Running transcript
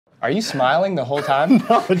Are you smiling the whole time?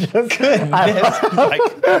 No, just Goodness. Like,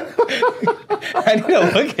 I need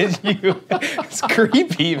to look at you. It's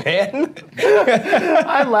creepy, man.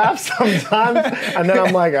 I laugh sometimes, and then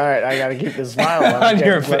I'm like, all right, I gotta keep this smile on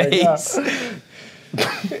your face.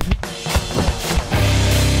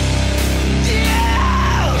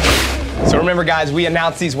 So remember, guys, we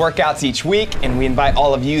announce these workouts each week, and we invite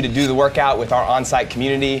all of you to do the workout with our on-site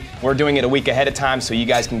community. We're doing it a week ahead of time so you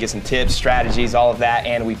guys can get some tips, strategies, all of that,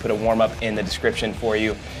 and we put a warm-up in the description for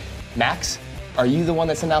you. Max, are you the one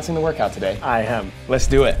that's announcing the workout today? I am. Let's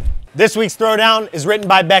do it. This week's throwdown is written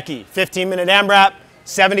by Becky. 15-minute AMRAP,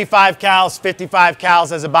 75 cals, 55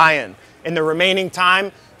 cals as a buy-in. In the remaining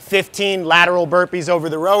time, 15 lateral burpees over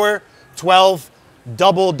the rower, 12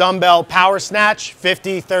 double dumbbell power snatch,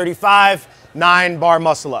 50, 35, 9 bar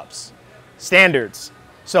muscle ups. Standards.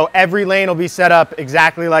 So every lane will be set up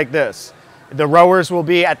exactly like this. The rowers will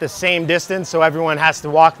be at the same distance, so everyone has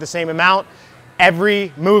to walk the same amount.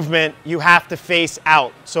 Every movement you have to face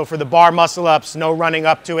out. So for the bar muscle ups, no running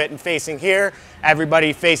up to it and facing here.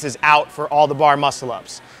 Everybody faces out for all the bar muscle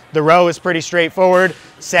ups. The row is pretty straightforward.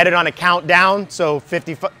 Set it on a countdown. So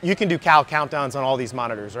 50, you can do cal countdowns on all these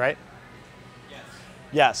monitors, right?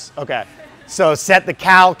 Yes, okay. So set the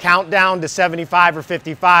cal countdown to 75 or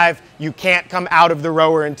 55. You can't come out of the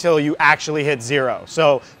rower until you actually hit 0.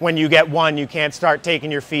 So when you get 1, you can't start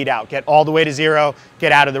taking your feet out. Get all the way to 0,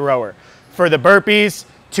 get out of the rower. For the burpees,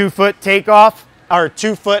 2-foot takeoff, or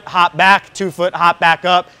 2-foot hop back, 2-foot hop back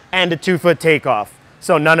up, and a 2-foot takeoff.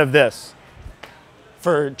 So none of this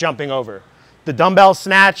for jumping over. The dumbbell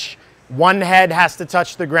snatch, one head has to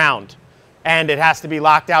touch the ground, and it has to be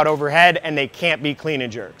locked out overhead, and they can't be clean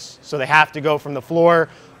and jerks. So they have to go from the floor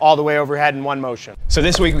all the way overhead in one motion. So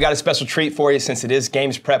this week we got a special treat for you since it is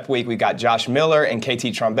Games Prep Week. We got Josh Miller and KT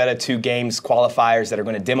Trombetta, 2 Games qualifiers that are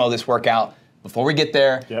going to demo this workout. Before we get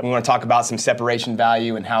there, we want to talk about some separation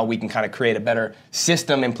value and how we can kind of create a better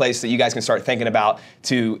system in place that you guys can start thinking about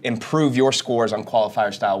to improve your scores on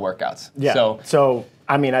qualifier style workouts. Yeah. So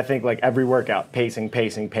I mean, I think like every workout, pacing,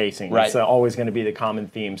 pacing, pacing. Right. It's always going to be the common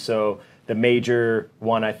theme. So the major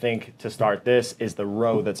one, I think, to start this is the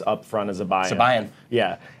row that's up front as a buy-in. It's a buy-in.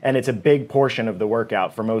 Yeah, and it's a big portion of the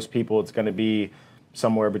workout. For most people, it's going to be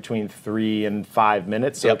somewhere between 3 and 5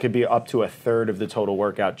 minutes. So it could be up to a third of the total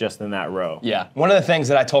workout just in that row. Yeah. One of the things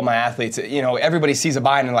that I told my athletes, you know, everybody sees a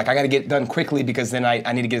buy-in and like, I got to get it done quickly because then I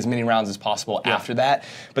need to get as many rounds as possible after that.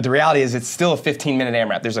 But the reality is it's still a 15-minute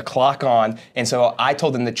AMRAP. There's a clock on. And so I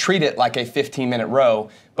told them to treat it like a 15-minute row,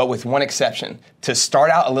 but with one exception, to start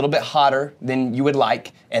out a little bit hotter than you would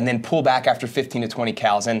like and then pull back after 15 to 20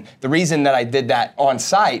 cals. And the reason that I did that on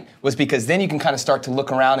site was because then you can kind of start to look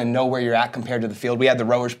around and know where you're at compared to the field. We had the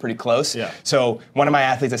rowers pretty close. Yeah. So one of my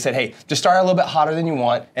athletes, I said, hey, just start a little bit hotter than you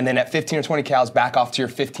want, and then at 15 or 20 cals, back off to your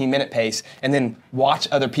 15-minute pace, and then watch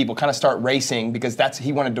other people kind of start racing because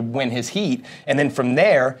he wanted to win his heat. And then from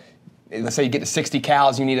there, let's say you get to 60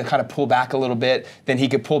 cals, you need to kind of pull back a little bit, then he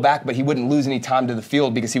could pull back, but he wouldn't lose any time to the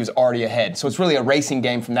field because he was already ahead. So it's really a racing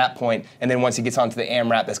game from that point, and then once he gets onto the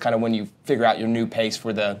AMRAP, that's kind of when you figure out your new pace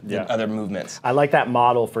for the other movements. I like that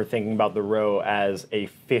model for thinking about the row as a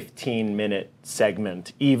 15-minute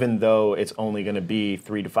segment, even though it's only going to be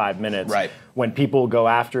 3 to 5 minutes. Right. When people go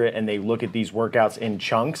after it and they look at these workouts in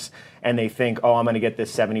chunks, and they think, oh, I'm going to get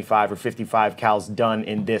this 75 or 55 cals done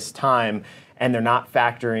in this time, and they're not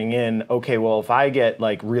factoring in, okay, well, if I get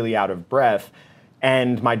like really out of breath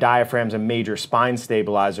and my diaphragm's a major spine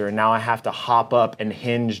stabilizer, and now I have to hop up and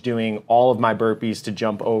hinge doing all of my burpees to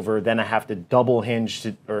jump over, then I have to double hinge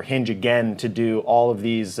or hinge again to do all of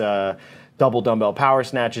these double dumbbell power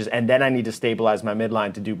snatches, and then I need to stabilize my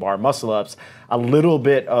midline to do bar muscle ups. A little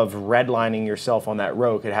bit of redlining yourself on that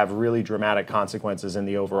row could have really dramatic consequences in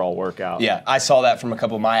the overall workout. Yeah, I saw that from a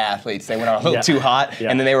couple of my athletes. They went on a little too hot,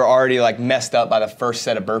 and then they were already like messed up by the first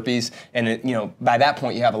set of burpees. And you know, by that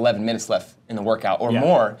point, you have 11 minutes left in the workout or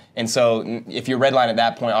more. And so if you're redline at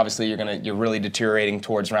that point, obviously you're really deteriorating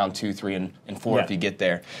towards round 2, 3, and 4 if you get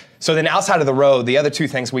there. So then outside of the row, the other two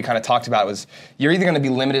things we kind of talked about was you're either going to be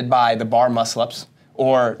limited by the bar muscle ups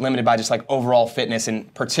or limited by just like overall fitness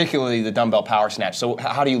and particularly the dumbbell power snatch. So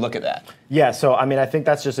how do you look at that? Yeah, so I mean, I think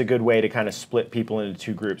that's just a good way to kind of split people into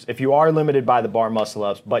 2 groups. If you are limited by the bar muscle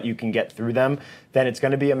ups, but you can get through them, then it's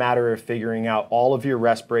going to be a matter of figuring out all of your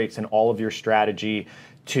rest breaks and all of your strategy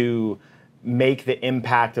to make the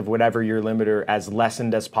impact of whatever your limiter as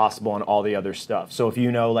lessened as possible on all the other stuff. So if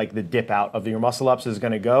you know like the dip out of your muscle ups is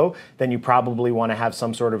going to go, then you probably want to have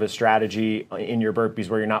some sort of a strategy in your burpees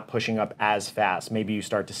where you're not pushing up as fast. Maybe you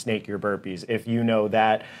start to snake your burpees. If you know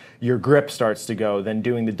that your grip starts to go, then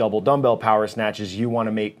doing the double dumbbell power snatches, you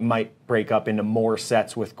want to might break up into more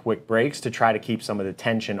sets with quick breaks to try to keep some of the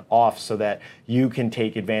tension off so that you can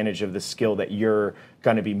take advantage of the skill that you're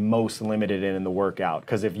going to be most limited in the workout.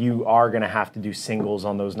 Because if you are going to have to do singles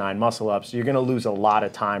on those 9 muscle ups, you're going to lose a lot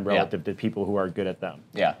of time relative to people who are good at them.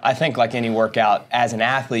 Yeah, I think like any workout, as an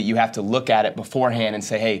athlete, you have to look at it beforehand and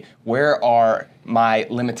say, hey, where are my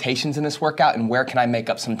limitations in this workout and where can I make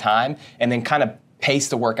up some time? And then kind of pace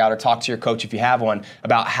the workout or talk to your coach if you have one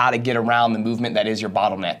about how to get around the movement that is your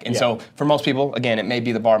bottleneck. And so for most people, again, it may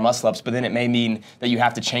be the bar muscle ups, but then it may mean that you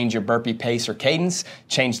have to change your burpee pace or cadence,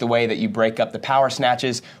 change the way that you break up the power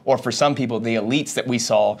snatches, or for some people, the elites that we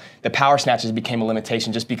saw, the power snatches became a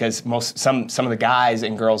limitation just because some of the guys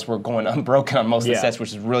and girls were going unbroken on most of the sets,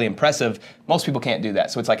 which is really impressive. Most people can't do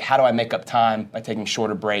that. So it's like, how do I make up time by taking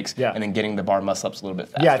shorter breaks and then getting the bar muscle ups a little bit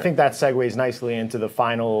faster? Yeah, I think that segues nicely into the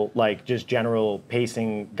final, like, just general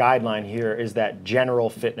pacing guideline here is that general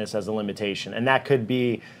fitness as a limitation. And that could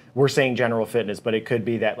be, we're saying general fitness, but it could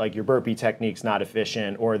be that like your burpee technique's not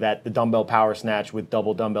efficient, or that the dumbbell power snatch with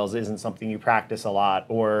double dumbbells isn't something you practice a lot,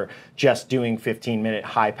 or just doing 15-minute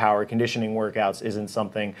high power conditioning workouts isn't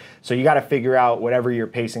something. So you got to figure out whatever your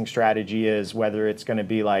pacing strategy is, whether it's going to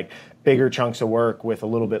be like bigger chunks of work with a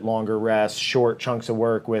little bit longer rest, short chunks of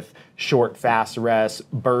work with short, fast rest,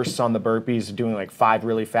 bursts on the burpees, doing like 5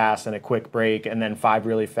 really fast and a quick break, and then 5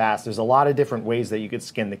 really fast. There's a lot of different ways that you could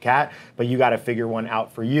skin the cat, but you got to figure one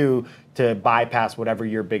out for you to bypass whatever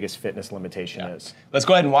your biggest fitness limitation is. Let's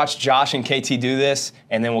go ahead and watch Josh and KT do this,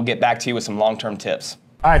 and then we'll get back to you with some long-term tips.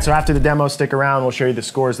 All right, so after the demo, stick around. We'll show you the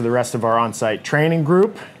scores of the rest of our on-site training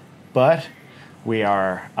group, but we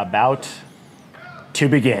are about to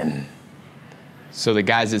begin. So the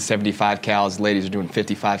guys did 75 cals, ladies are doing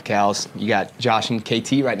 55 cals. You got Josh and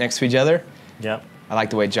KT right next to each other. Yep. I like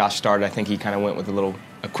the way Josh started. I think he kind of went with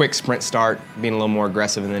a quick sprint start, being a little more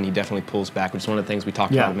aggressive, and then he definitely pulls back, which is one of the things we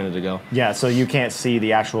talked about a minute ago. Yeah, so you can't see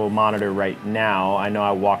the actual monitor right now. I know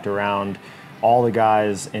I walked around. All the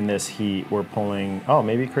guys in this heat were pulling, oh,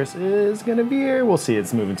 maybe Chris is going to be here. We'll see.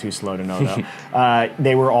 It's moving too slow to know, though.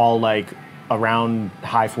 They were all like around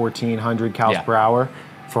high 1,400 cals per hour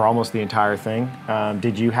for almost the entire thing.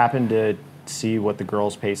 Did you happen to see what the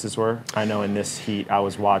girls' paces were? I know in this heat I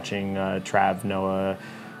was watching Trav, Noah,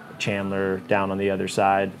 Chandler down on the other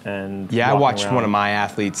side. And I watched one of my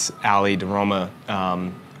athletes, Ali DeRoma,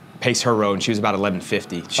 pace her row, and she was about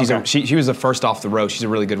 11:50. She was the first off the row. She's a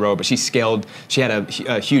really good rower, but she scaled. She had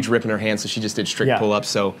a huge rip in her hand, so she just did strict pull-ups.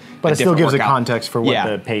 So, but it still gives a context for what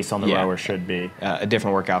the pace on the rower should be. A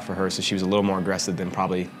different workout for her, so she was a little more aggressive than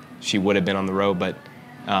probably she would have been on the row. But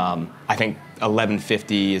I think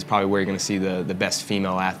 11:50 is probably where you're going to see the best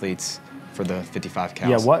female athletes for the 55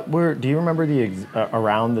 cals. Yeah, do you remember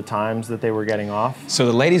around the times that they were getting off? So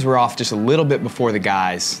the ladies were off just a little bit before the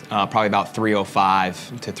guys, probably about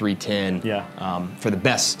 3:05 to 3:10 for the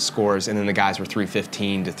best scores, and then the guys were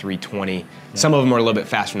 3:15 to 3:20. Yeah. Some of them were a little bit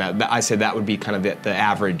faster than that. I said that would be kind of the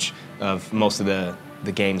average of most of the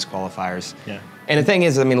games qualifiers. Yeah. And the thing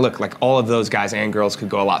is, I mean, look, like all of those guys and girls could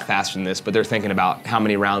go a lot faster than this, but they're thinking about how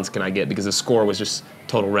many rounds can I get, because the score was just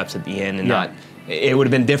total reps at the end and not. It would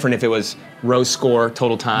have been different if it was row score,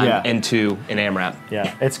 total time, N2, and AMRAP.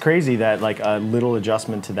 Yeah, it's crazy that like a little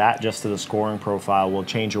adjustment to that, just to the scoring profile, will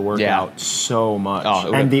change your workout so much.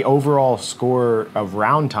 And the overall score of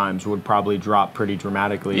round times would probably drop pretty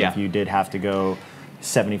dramatically if you did have to go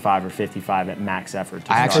 75 or 55 at max effort.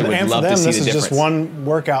 I actually would love to see the difference. This is just one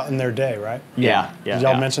workout in their day, right? Yeah. Did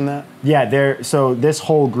y'all mention that? Yeah, so this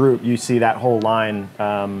whole group, you see that whole line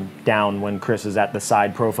down when Chris is at the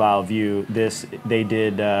side profile view. They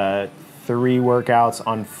did 3 workouts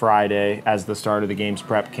on Friday as the start of the games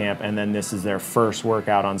prep camp, and then this is their first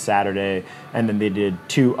workout on Saturday, and then they did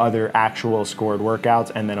 2 other actual scored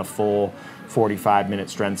workouts, and then a full 45-minute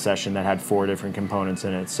strength session that had 4 different components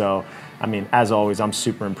in it. So, I mean, as always, I'm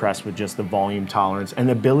super impressed with just the volume tolerance and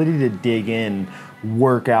the ability to dig in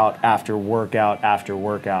workout after workout after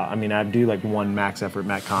workout. I mean, I do like 1 max effort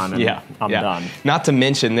Metcon and I'm done. Not to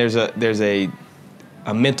mention, there's a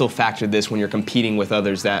mental factor to this when you're competing with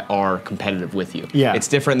others that are competitive with you. Yeah. It's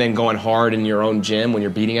different than going hard in your own gym when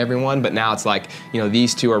you're beating everyone, but now it's like,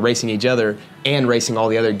 these 2 are racing each other and racing all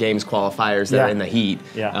the other games qualifiers that are in the heat.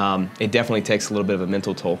 Yeah. It definitely takes a little bit of a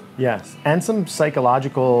mental toll. Yes, and some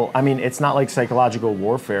psychological, I mean, it's not like psychological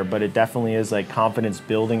warfare, but it definitely is like confidence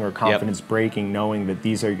building or confidence breaking, knowing that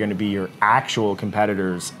these are going to be your actual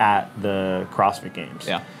competitors at the CrossFit Games.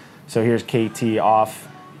 Yeah. So here's KT off.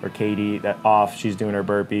 Or Katie, off, she's doing her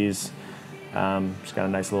burpees. Just got a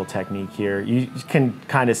nice little technique here. You can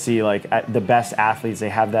kind of see like the best athletes, they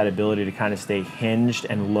have that ability to kind of stay hinged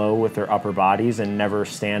and low with their upper bodies and never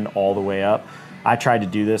stand all the way up. I tried to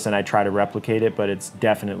do this and I try to replicate it, but it's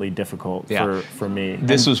definitely difficult for me.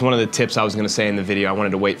 This was one of the tips I was going to say in the video. I wanted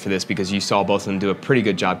to wait for this because you saw both of them do a pretty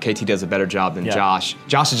good job. KT does a better job than Josh.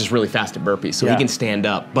 Josh is just really fast at burpees, so he can stand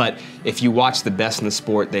up. But if you watch the best in the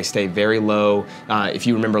sport, they stay very low. If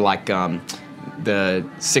you remember like the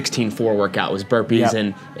 16-4 workout was burpees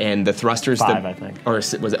and the thrusters. 5, I think. Or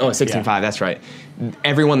was it? Oh, 16-5, that's right.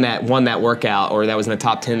 Everyone that won that workout or that was in the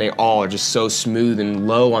top 10, they all are just so smooth and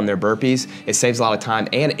low on their burpees. It saves a lot of time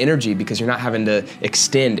and energy because you're not having to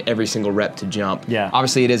extend every single rep to jump. Yeah.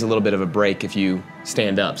 Obviously, it is a little bit of a break if you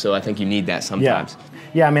stand up, so I think you need that sometimes.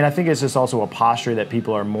 Yeah, I mean, I think it's just also a posture that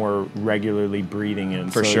people are more regularly breathing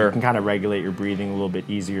in. For so sure. You can kind of regulate your breathing a little bit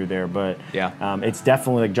easier there. But yeah, it's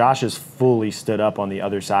definitely, like Josh has fully stood up on the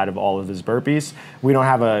other side of all of his burpees. We don't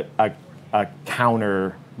have a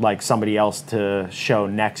counter like somebody else to show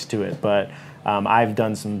next to it. But I've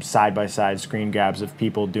done some side-by-side screen grabs of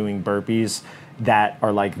people doing burpees that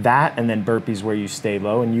are like that, and then burpees where you stay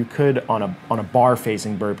low. And you could, on a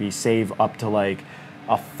bar-facing burpee, save up to like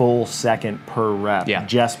a full second per rep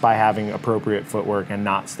just by having appropriate footwork and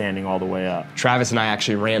not standing all the way up. Travis and I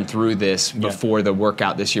actually ran through this before the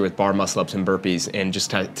workout this year with bar muscle-ups and burpees, and just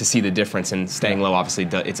to see the difference. And staying low, obviously,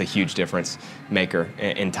 it's a huge difference maker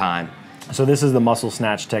in time. So this is the muscle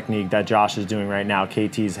snatch technique that Josh is doing right now,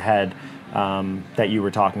 KT's head that you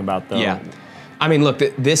were talking about, though. Yeah. I mean, look,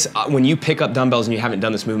 this when you pick up dumbbells and you haven't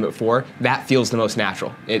done this movement before, that feels the most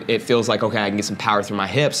natural. It feels like, okay, I can get some power through my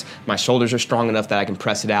hips, my shoulders are strong enough that I can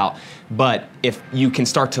press it out. But if you can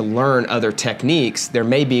start to learn other techniques, there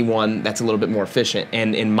may be one that's a little bit more efficient.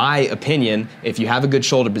 And in my opinion, if you have a good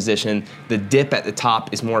shoulder position, the dip at the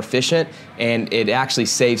top is more efficient and it actually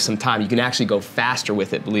saves some time. You can actually go faster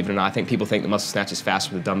with it, believe it or not. I think people think the muscle snatch is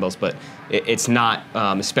faster with the dumbbells, but it's not,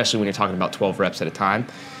 especially when you're talking about 12 reps at a time.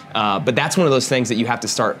 But that's one of those things that you have to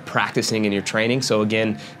start practicing in your training. So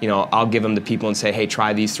again, I'll give them to people and say, hey,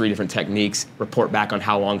 try these 3 different techniques, report back on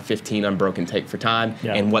how long 15 unbroken take for time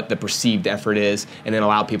and what the perceived effort is, and then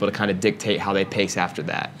allow people to kind of dictate how they pace after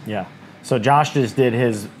that. Yeah. So Josh just did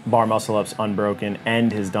his bar muscle-ups unbroken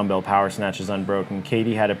and his dumbbell power snatches unbroken.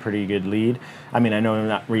 Katie had a pretty good lead. I mean, I know they're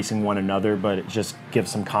not racing one another, but it just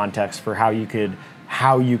gives some context for how you could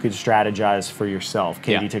strategize for yourself.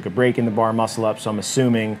 Katie took a break in the bar muscle up, so I'm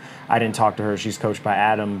assuming, I didn't talk to her, she's coached by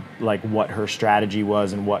Adam, like what her strategy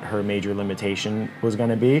was and what her major limitation was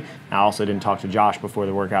gonna be. I also didn't talk to Josh before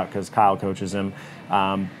the workout because Kyle coaches him,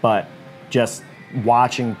 but just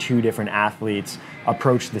watching 2 different athletes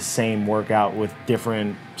approach the same workout with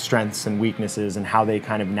different strengths and weaknesses and how they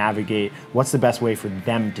kind of navigate what's the best way for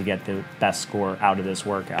them to get the best score out of this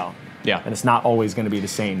workout. Yeah. And it's not always going to be the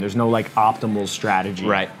same. There's no like optimal strategy.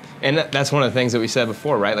 Right. And that's one of the things that we said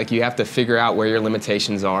before, right? Like you have to figure out where your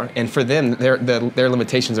limitations are. And for them, their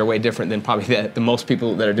limitations are way different than probably the most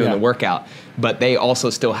people that are doing the workout. But they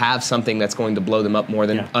also still have something that's going to blow them up more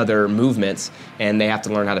than other movements, and they have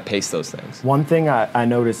to learn how to pace those things. One thing I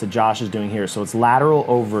noticed that Josh is doing here, so it's lateral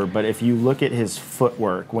over, but if you look at his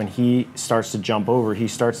footwork, when he starts to jump over, he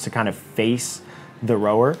starts to kind of face the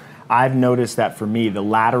rower. I've noticed that for me, the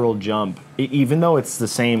lateral jump, even though it's the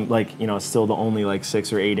same, like, it's still the only like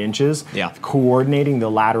 6 or 8 inches, coordinating the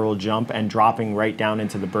lateral jump and dropping right down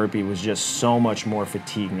into the burpee was just so much more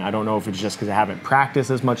fatiguing. I don't know if it's just because I haven't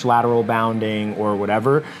practiced as much lateral bounding or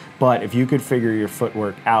whatever, but if you could figure your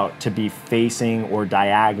footwork out to be facing or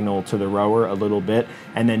diagonal to the rower a little bit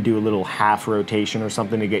and then do a little half rotation or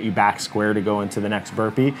something to get you back square to go into the next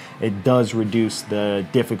burpee, it does reduce the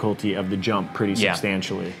difficulty of the jump pretty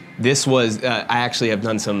substantially. This was, I actually have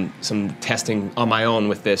done some testing on my own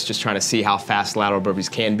with this, just trying to see how fast lateral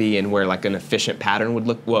burpees can be and where like an efficient pattern would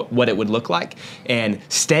look, what it would look like. And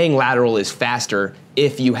staying lateral is faster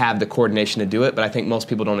if you have the coordination to do it, but I think most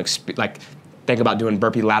people don't think about doing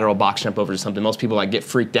burpee lateral box jump over to something. Most people like get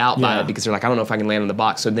freaked out by it because they're like, I don't know if I can land on the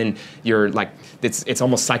box. So then you're like, it's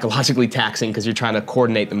almost psychologically taxing because you're trying to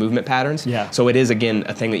coordinate the movement patterns. So it is, again,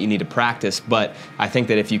 a thing that you need to practice. But I think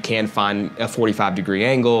that if you can find a 45-degree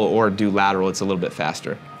angle or do lateral, it's a little bit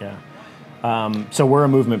faster. So we're a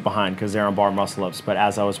movement behind because they're on bar muscle-ups. But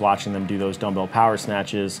as I was watching them do those dumbbell power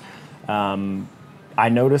snatches, I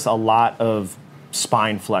noticed a lot of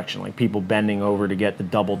spine flexion, like people bending over to get the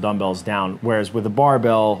double dumbbells down. Whereas with a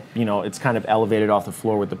barbell, you know, it's kind of elevated off the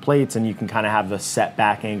floor with the plates, and you can kind of have the set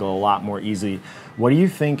back angle a lot more easily. What do you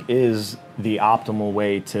think is the optimal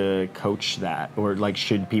way to coach that? Or like,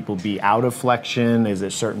 should people be out of flexion? Is there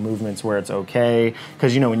certain movements where it's okay?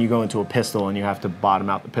 Because, you know, when you go into a pistol and you have to bottom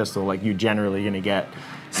out the pistol, like you're generally going to get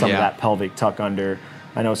some of that pelvic tuck under.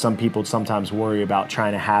 I know some people sometimes worry about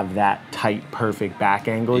trying to have that tight, perfect back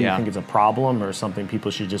angle. You think it's a problem or something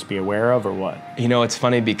people should just be aware of, or what? You know, it's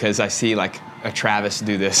funny because I see like a Travis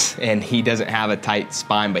do this, and he doesn't have a tight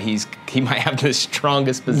spine, but he might have the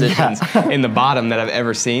strongest positions in the bottom that I've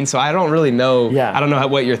ever seen. So I don't really know. I don't know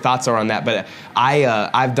what your thoughts are on that, but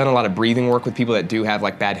I've done a lot of breathing work with people that do have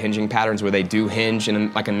like bad hinging patterns where they do hinge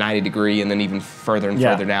in like a 90 degree and then even further and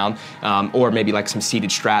further down, or maybe like some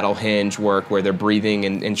seated straddle hinge work where they're breathing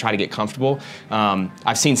and try to get comfortable.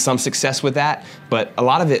 I've seen some success with that, but a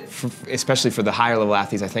lot of it, especially for the higher level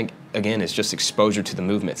athletes, I think, again, it's just exposure to the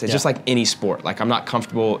movements. It's just like any sport. Like, I'm not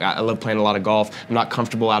comfortable, I love playing a lot of golf, I'm not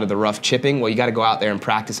comfortable out of the rough chipping. Well, you gotta go out there and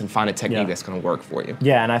practice and find a technique that's gonna work for you.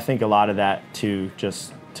 Yeah, and I think a lot of that too,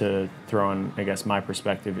 just to throw in, I guess, my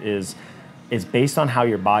perspective is based on how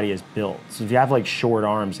your body is built. So if you have like short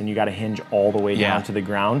arms and you gotta hinge all the way down to the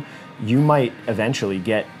ground, you might eventually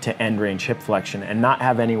get to end range hip flexion and not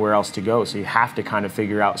have anywhere else to go. So you have to kind of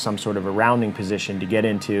figure out some sort of a rounding position to get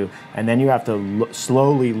into, and then you have to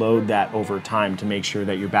slowly load that over time to make sure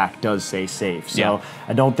that your back does stay safe. So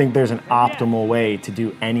I don't think there's an optimal way to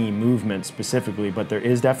do any movement specifically, but there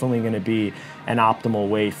is definitely going to be an optimal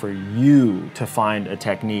way for you to find a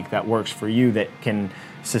technique that works for you, that can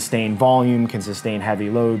sustain volume, can sustain heavy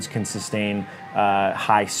loads, can sustain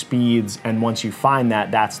high speeds, and once you find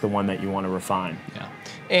that, that's the one that you want to refine.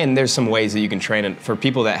 And there's some ways that you can train it. For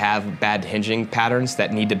people that have bad hinging patterns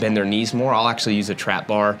that need to bend their knees more, I'll actually use a trap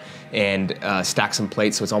bar and stack some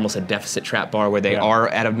plates, so it's almost a deficit trap bar where they are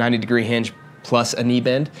at a 90 degree hinge plus a knee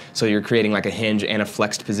bend, so you're creating like a hinge and a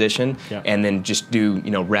flexed position, and then just do,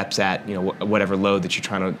 you know, reps at, you know, whatever load that you're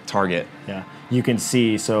trying to target. You can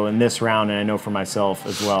see, so in this round, and I know for myself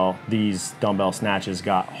as well, these dumbbell snatches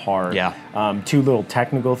got hard. Two little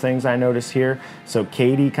technical things I noticed here. So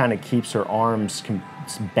Katie kind of keeps her arms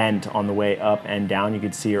bent on the way up and down. You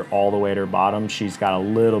can see her all the way to her bottom. She's got a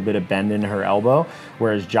little bit of bend in her elbow,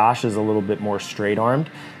 whereas Josh is a little bit more straight armed.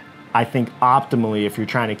 I think optimally, if you're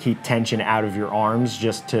trying to keep tension out of your arms,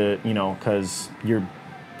 just to, you know, because you're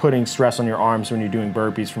putting stress on your arms when you're doing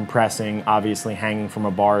burpees from pressing, obviously hanging from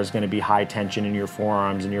a bar is going to be high tension in your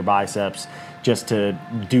forearms and your biceps, just to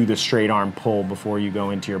do the straight arm pull before you go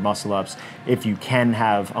into your muscle ups. If you can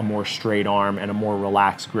have a more straight arm and a more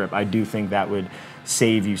relaxed grip, I do think that would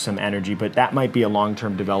save you some energy, but that might be a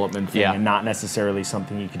long-term development thing and not necessarily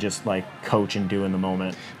something you could just like coach and do in the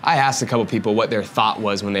moment. I asked a couple people what their thought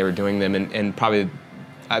was when they were doing them, and probably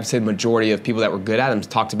I'd say the majority of people that were good at them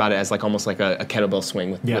talked about it as like almost like a kettlebell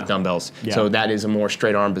swing with dumbbells. So that is a more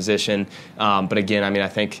straight arm position. But again, I mean, I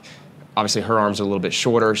think obviously her arms are a little bit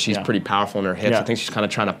shorter. She's pretty powerful in her hips. I think she's kind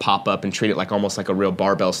of trying to pop up and treat it like almost like a real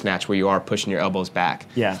barbell snatch where you are pushing your elbows back.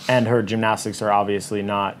 And her gymnastics are obviously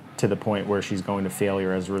not to the point where she's going to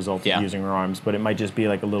failure as a result of using her arms, but it might just be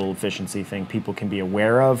like a little efficiency thing people can be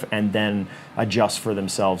aware of and then adjust for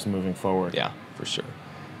themselves moving forward. For sure.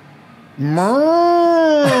 You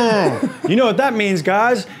know what that means,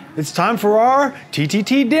 guys? It's time for our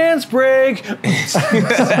TTT dance break. Chris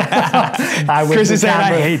is saying,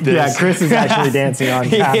 I hate this. Yeah, Chris is actually dancing on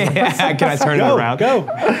camera. Can I turn it around? Go.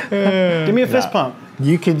 Give me a fist pump.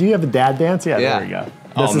 You have a dad dance? There we go.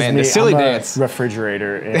 This is man, the silly dance.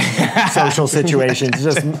 Refrigerator in social situations.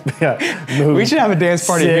 Just move. We should have a dance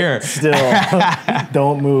party here. Still.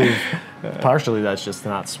 Don't move. Partially that's just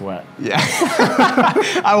not sweat.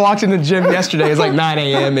 I walked in the gym yesterday, it's like 9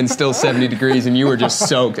 a.m. and still 70 degrees and you were just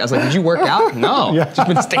soaked. I was like, did you work out? No, just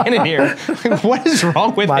been standing here. What is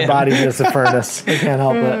wrong with my body's just a furnace. I can't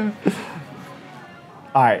help it.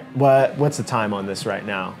 All right, what's the time on this right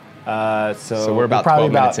now? So we're about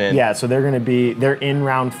 12 minutes in. Yeah, so they're in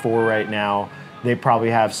round 4 right now. They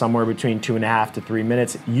probably have somewhere between 2.5 to 3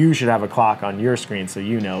 minutes. You should have a clock on your screen so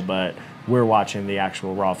you know, but we're watching the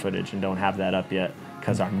actual raw footage and don't have that up yet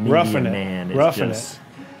because our media man is just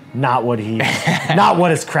not what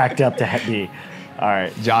it's cracked up to be. All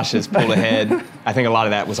right. Josh has pulled ahead. I think a lot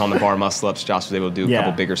of that was on the bar muscle ups. Josh was able to do a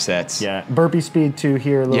couple bigger sets. Burpee speed too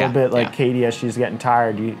here a little bit. Like Katie, as she's getting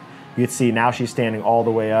tired, you can see now she's standing all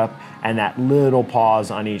the way up and that little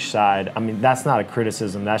pause on each side. I mean, that's not a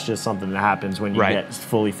criticism. That's just something that happens when you get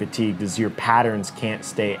fully fatigued is your patterns can't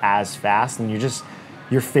stay as fast and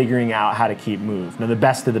you're figuring out how to keep move. Now, the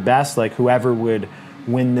best of the best, like whoever would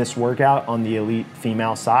win this workout on the elite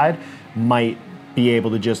female side might be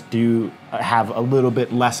able to just have a little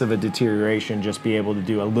bit less of a deterioration, just be able to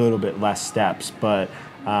do a little bit less steps. But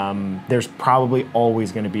there's probably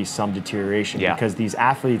always going to be some deterioration because these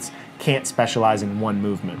athletes can't specialize in one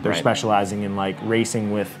movement. They're specializing in like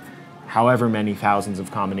racing with however many thousands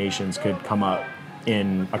of combinations could come up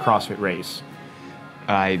in a CrossFit race.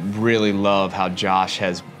 I really love how Josh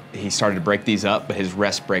he started to break these up, but his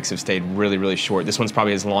rest breaks have stayed really, really short. This one's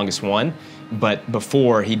probably his longest one, but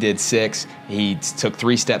before he did 6, he took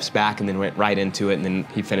 3 steps back and then went right into it, and then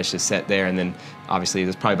he finished his set there, and then obviously it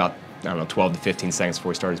was probably about, I don't know, 12 to 15 seconds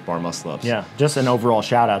before he started his bar muscle ups. Yeah, just an overall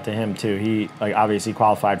shout out to him too. He obviously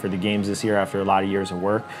qualified for the games this year after a lot of years of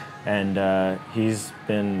work, and he's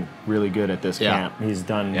been really good at this camp. He's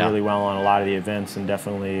done really well on a lot of the events, and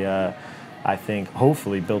definitely I think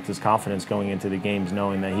hopefully built his confidence going into the games,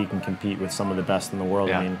 knowing that he can compete with some of the best in the world.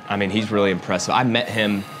 I mean, he's really impressive. I met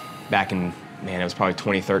him back in, it was probably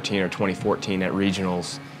 2013 or 2014 at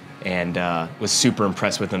regionals, and was super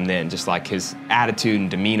impressed with him then, just like his attitude and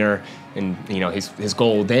demeanor. And his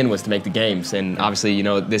goal then was to make the games, and obviously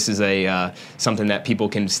this is something that people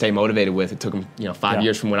can stay motivated with. It took him 5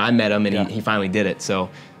 years from when I met him, and he finally did it. So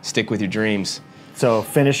stick with your dreams. So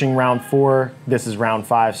finishing round 4, this is round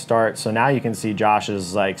 5 start. So now you can see Josh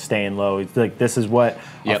is like staying low. It's like this is what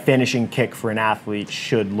a finishing kick for an athlete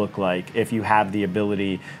should look like. If you have the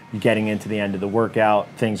ability, getting into the end of the workout,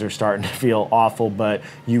 things are starting to feel awful, but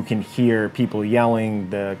you can hear people yelling,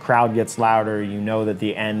 the crowd gets louder, you know that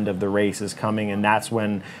the end of the race is coming, and that's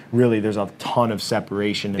when really there's a ton of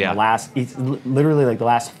separation in it's literally like the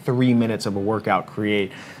last 3 minutes of a workout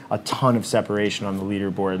create a ton of separation on the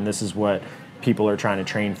leaderboard, and this is what people are trying to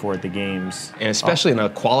train for at the games. And especially in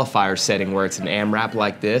a qualifier setting where it's an AMRAP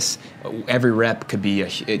like this, every rep could be,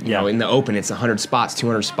 in the open, it's 100 spots,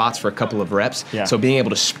 200 spots for a couple of reps. So being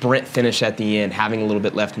able to sprint finish at the end, having a little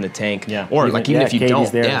bit left in the tank, or even if you Katie's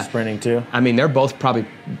don't. There sprinting too. I mean, they're both probably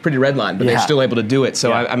pretty redline, but they're still able to do it.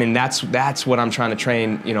 So I mean, that's what I'm trying to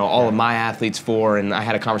train, all of my athletes for. And I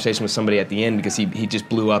had a conversation with somebody at the end because he just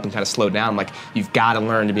blew up and kind of slowed down. Like, you've got to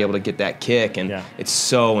learn to be able to get that kick, and it's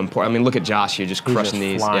so important. I mean, look at Josh here, just crushing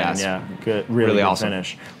these. Flying, good, really good awesome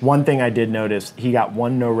finish. One thing I did notice, he got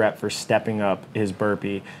 1 no rep for stepping up his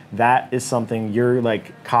burpee. That is something your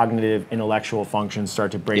cognitive, intellectual functions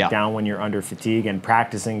start to break down when you're under fatigue, and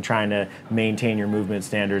practicing trying to maintain your movement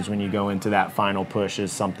standards when you go into that final push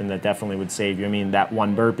is something that definitely would save you. I mean, that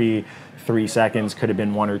 1 burpee, 3 seconds, could have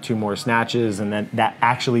been 1 or 2 more snatches, and then that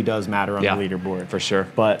actually does matter on the leaderboard. For sure.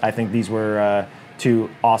 But I think these were 2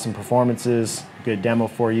 awesome performances. Good demo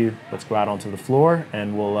for you. Let's go out onto the floor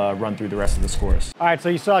and we'll run through the rest of the scores. All right, so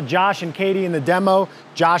you saw Josh and Katie in the demo.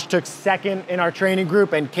 Josh took 2nd in our training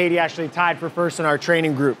group, and Katie actually tied for 1st in our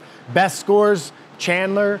training group. Best scores,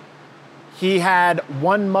 Chandler, he had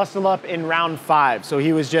 1 muscle up in round 5. So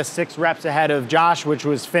he was just 6 reps ahead of Josh, which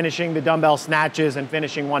was finishing the dumbbell snatches and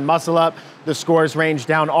finishing 1 muscle up. The scores ranged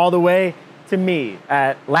down all the way to me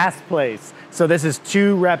at last place. So this is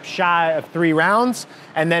 2 reps shy of 3 rounds.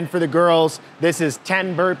 And then for the girls, this is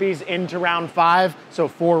 10 burpees into round 5. So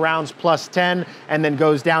 4 rounds plus 10, and then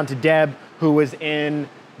goes down to Deb, who was in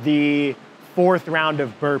the 4th round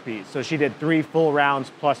of burpees. So she did 3 full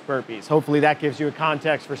rounds plus burpees. Hopefully that gives you a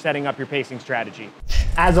context for setting up your pacing strategy.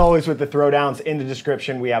 As always with the throwdowns, in the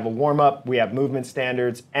description, we have a warm-up, we have movement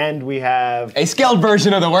standards, and we have a scaled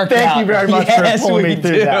version of the workout. Thank you very much for pulling me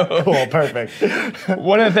through that. Cool, perfect.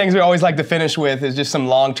 One of the things we always like to finish with is just some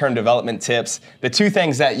long-term development tips. The 2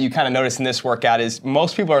 things that you kind of notice in this workout is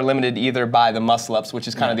most people are limited either by the muscle ups, which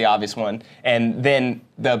is kind of the obvious one, and then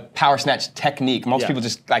the power snatch technique. Most people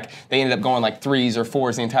just they ended up going 3s or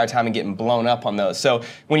 4s the entire time and getting blown up on those. So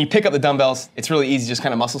when you pick up the dumbbells, it's really easy to just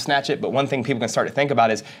kind of muscle snatch it. But one thing people can start to think about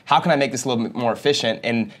is, how can I make this a little bit more efficient?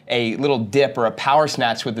 And a little dip or a power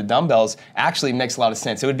snatch with the dumbbells actually makes a lot of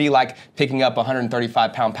sense. It would be like picking up a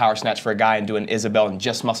 135-pound power snatch for a guy and doing Isabel and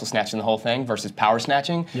just muscle snatching the whole thing versus power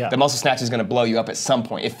snatching. The muscle snatch is going to blow you up at some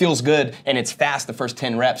point. It feels good and it's fast the first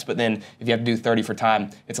 10 reps, but then if you have to do 30 for time,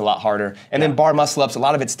 it's a lot harder. And then bar muscle ups, a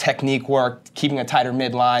lot of it's technique work, keeping a tighter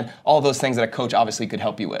midline, all those things that a coach obviously could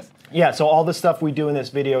help you with. Yeah, so all the stuff we do in this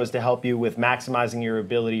video is to help you with maximizing your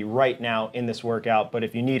ability right now in this workout. But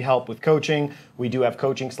if you need help with coaching, we do have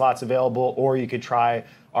coaching slots available, or you could try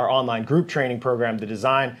our online group training program, The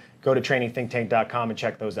Design. Go to trainingthinktank.com and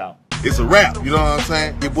check those out. It's a wrap, you know what I'm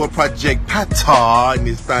saying? Your boy Project Pata in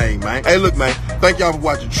this thing, man. Hey, look, man, thank y'all for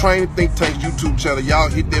watching Training Think Tank's YouTube channel. Y'all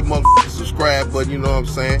hit that motherfucking subscribe button, you know what I'm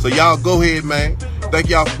saying? So y'all go ahead, man. Thank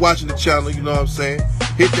y'all for watching the channel, you know what I'm saying?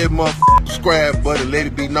 Hit that motherfucking subscribe button, let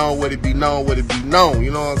it be known, what it be known, what it be known, you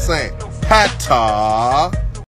know what I'm saying? Pata.